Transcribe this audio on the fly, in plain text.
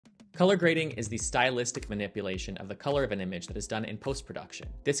Color grading is the stylistic manipulation of the color of an image that is done in post-production.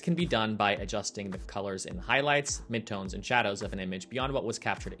 This can be done by adjusting the colors in highlights, midtones, and shadows of an image beyond what was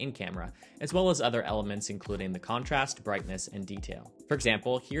captured in camera, as well as other elements including the contrast, brightness, and detail. For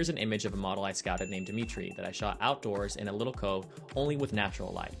example, here's an image of a model I scouted named Dimitri that I shot outdoors in a little cove only with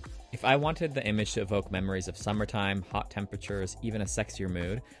natural light. If I wanted the image to evoke memories of summertime, hot temperatures, even a sexier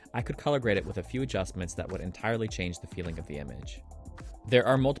mood, I could color grade it with a few adjustments that would entirely change the feeling of the image. There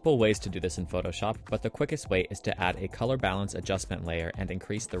are multiple ways to do this in Photoshop, but the quickest way is to add a color balance adjustment layer and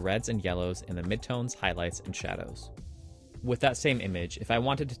increase the reds and yellows in the midtones, highlights, and shadows. With that same image, if I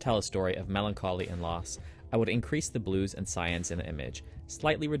wanted to tell a story of melancholy and loss, I would increase the blues and cyans in the image,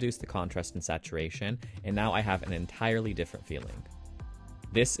 slightly reduce the contrast and saturation, and now I have an entirely different feeling.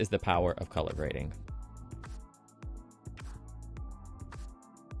 This is the power of color grading.